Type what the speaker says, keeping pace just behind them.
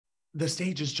the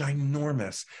stage is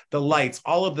ginormous. The lights,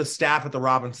 all of the staff at the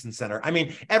Robinson Center. I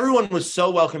mean, everyone was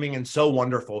so welcoming and so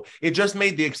wonderful. It just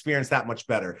made the experience that much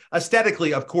better.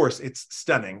 Aesthetically, of course, it's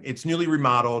stunning. It's newly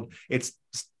remodeled. It's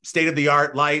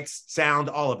state-of-the-art lights, sound,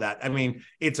 all of that. I mean,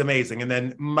 it's amazing. And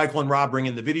then Michael and Rob bring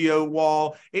in the video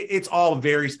wall. It's all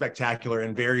very spectacular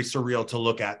and very surreal to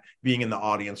look at being in the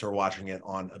audience or watching it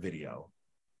on a video.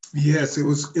 Yes, it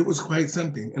was quite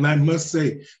something. And I must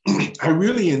say, I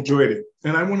really enjoyed it.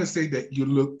 And I want to say that you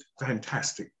looked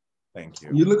fantastic. Thank you.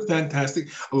 You look fantastic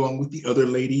along with the other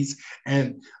ladies.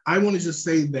 And I want to just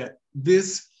say that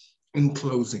this, in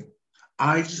closing,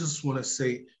 I just want to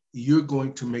say you're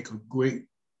going to make a great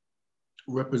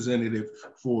representative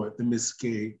for the Miss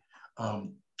Gay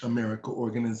America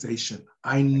organization.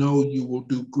 I know you will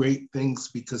do great things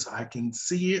because I can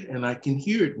see it and I can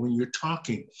hear it when you're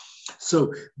talking.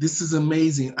 So this is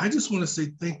amazing. I just want to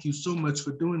say thank you so much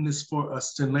for doing this for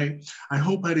us tonight. I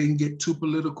hope I didn't get too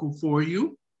political for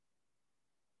you.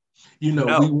 You know,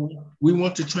 no. we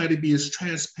want to try to be as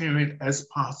transparent as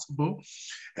possible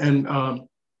and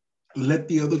let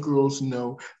the other girls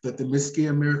know that the Miss Gay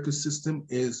America system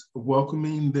is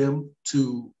welcoming them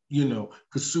to, you know,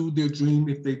 pursue their dream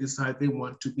if they decide they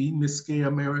want to be Miss Gay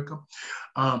America.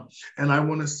 And I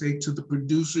want to say to the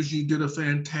producers, you did a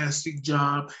fantastic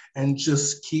job and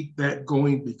just keep that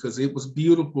going because it was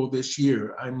beautiful this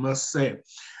year, I must say.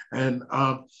 And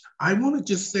I want to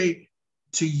just say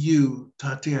to you,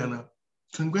 Tatiyanna,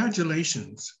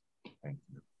 congratulations. Thank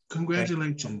you.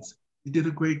 Congratulations. You did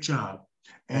a great job.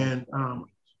 And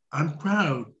I'm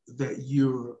proud that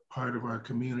you're part of our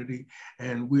community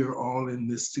and we're all in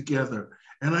this together.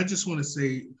 And I just want to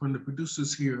say from the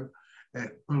producers here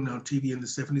at Pronoun TV and the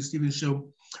Stephanie Stevens Show,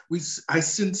 I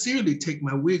sincerely take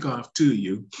my wig off to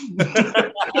you.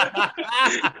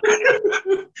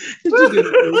 You did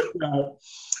a great job.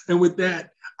 And with that,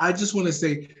 I just want to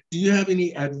say, do you have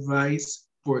any advice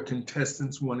for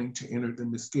contestants wanting to enter the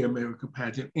Miss Gay America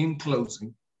pageant in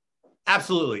closing?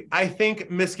 Absolutely. I think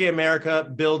Miss Gay America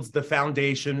builds the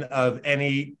foundation of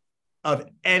any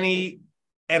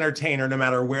entertainer, no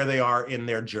matter where they are in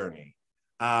their journey.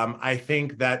 I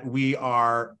think that we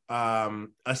are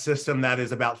a system that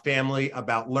is about family,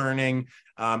 about learning,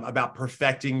 about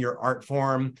perfecting your art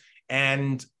form.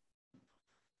 And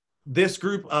this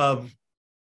group of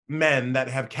men that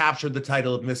have captured the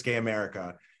title of Miss Gay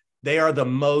America, they are the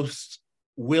most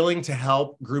willing to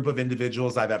help group of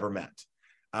individuals I've ever met.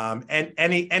 And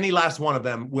any last one of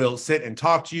them will sit and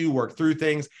talk to you, work through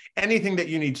things, anything that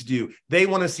you need to do. They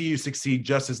want to see you succeed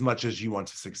just as much as you want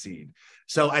to succeed.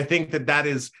 So I think that that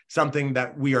is something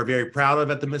that we are very proud of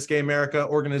at the Miss Gay America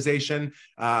organization.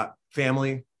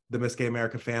 Family, the Miss Gay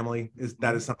America family,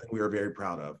 that is something we are very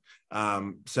proud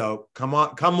of. So come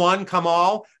on, come one, come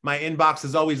all. My inbox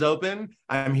is always open.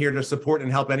 I'm here to support and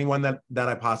help anyone that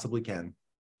I possibly can.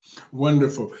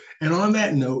 Wonderful. And on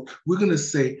that note, we're going to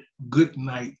say good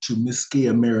night to Miss Gay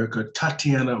America,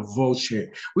 Tatiyanna Voche.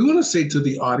 We want to say to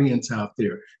the audience out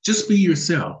there, just be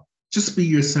yourself. Just be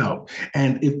yourself.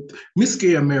 And if Miss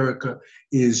Gay America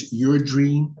is your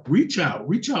dream, reach out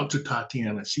to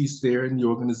Tatiyanna. She's there and the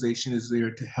organization is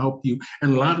there to help you.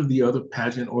 And a lot of the other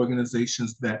pageant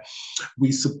organizations that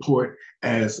we support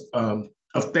as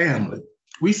a family,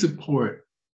 we support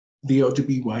the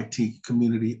LGBT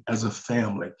community as a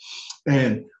family.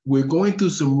 And we're going through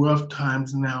some rough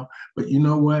times now, but you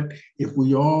know what? If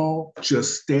we all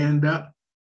just stand up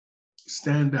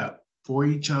for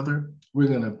each other, we're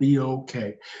gonna be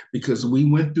okay. Because we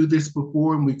went through this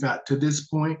before and we got to this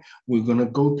point, we're gonna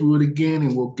go through it again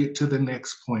and we'll get to the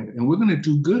next point. And we're gonna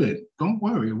do good. Don't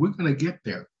worry, we're gonna get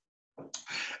there.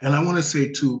 And I want to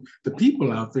say to the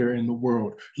people out there in the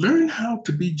world, learn how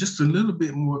to be just a little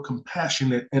bit more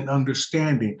compassionate and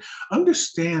understanding.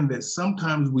 Understand that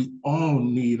sometimes we all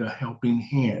need a helping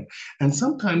hand. And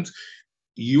sometimes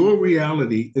your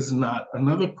reality is not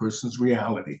another person's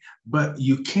reality, but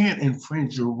you can't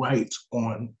infringe your rights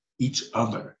on each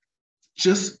other.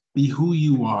 Just be who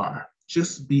you are.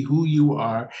 Just be who you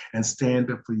are and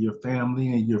stand up for your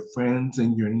family and your friends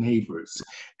and your neighbors.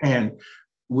 And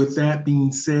with that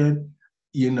being said,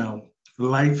 you know,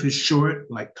 life is short,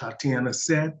 like Tatiyanna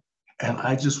said, and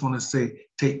I just want to say,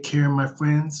 take care, my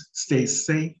friends, stay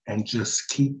safe, and just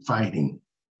keep fighting.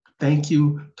 Thank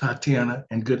you, Tatiyanna,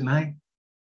 and good night.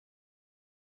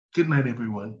 Good night,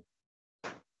 everyone.